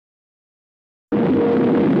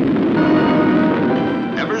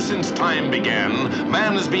since time began,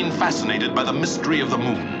 man has been fascinated by the mystery of the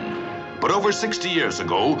moon. But over 60 years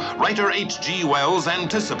ago, writer H.G. Wells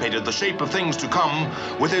anticipated the shape of things to come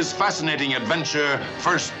with his fascinating adventure,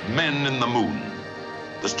 First Men in the Moon.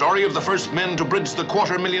 The story of the first men to bridge the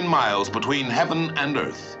 250,000 miles between heaven and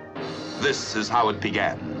earth. This is how it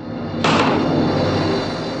began.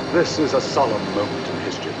 This is a solemn moment in the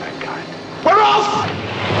history of mankind. We're off!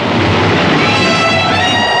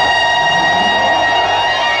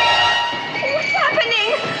 What's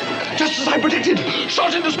happening? Just as I predicted,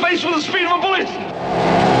 shot into space with the speed of a bullet.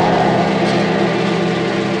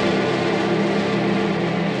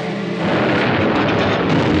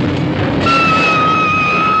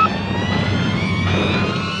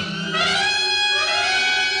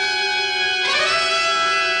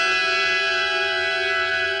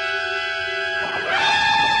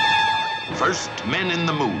 First Men in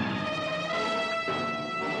the Moon.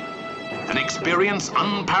 An experience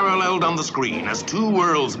unparalleled on the screen as two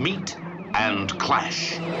worlds meet and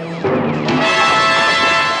clash.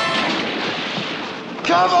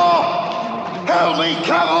 Cover! Help me,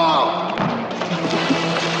 cover!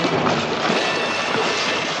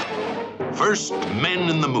 First Men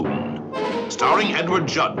in the Moon. Starring Edward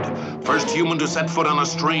Judd, first human to set foot on a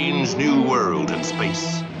strange new world in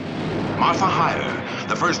space. Martha Hyer,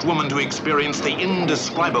 the first woman to experience the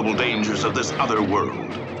indescribable dangers of this other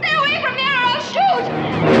world. Stay away from there, I'll shoot!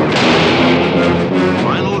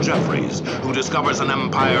 Lionel Jeffries, who discovers an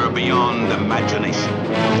empire beyond imagination.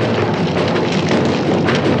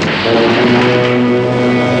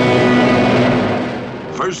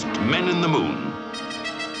 First Men in the Moon.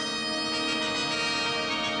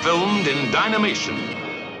 Filmed in Dynamation.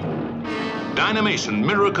 Dynamation,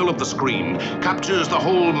 miracle of the screen, captures the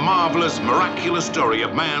whole marvelous, miraculous story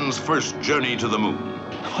of man's first journey to the moon.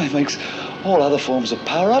 Well, it makes all other forms of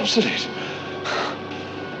power obsolete.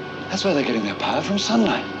 That's why they're getting their power from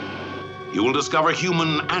sunlight. You will discover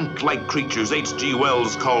human ant-like creatures H.G.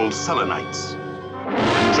 Wells called selenites.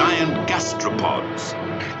 And giant gastropods.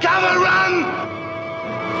 Cover, run!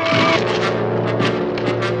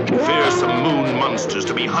 Fearsome moon monsters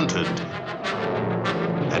to be hunted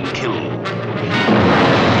and killed.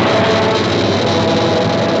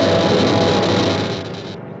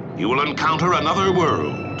 You will encounter another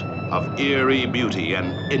world of eerie beauty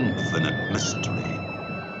and infinite mystery.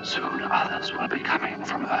 Soon others will be coming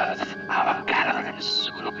from Earth. Our galleries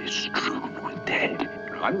will be strewn with dead.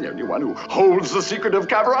 I'm the only one who holds the secret of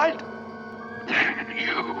Cavorite. Then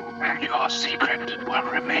you and your secret will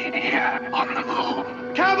remain here on the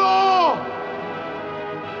moon. Cavor!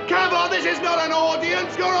 Cavor, this is not an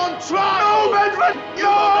audience. You're on trial. No, Bedford!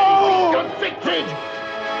 No! You're convicted.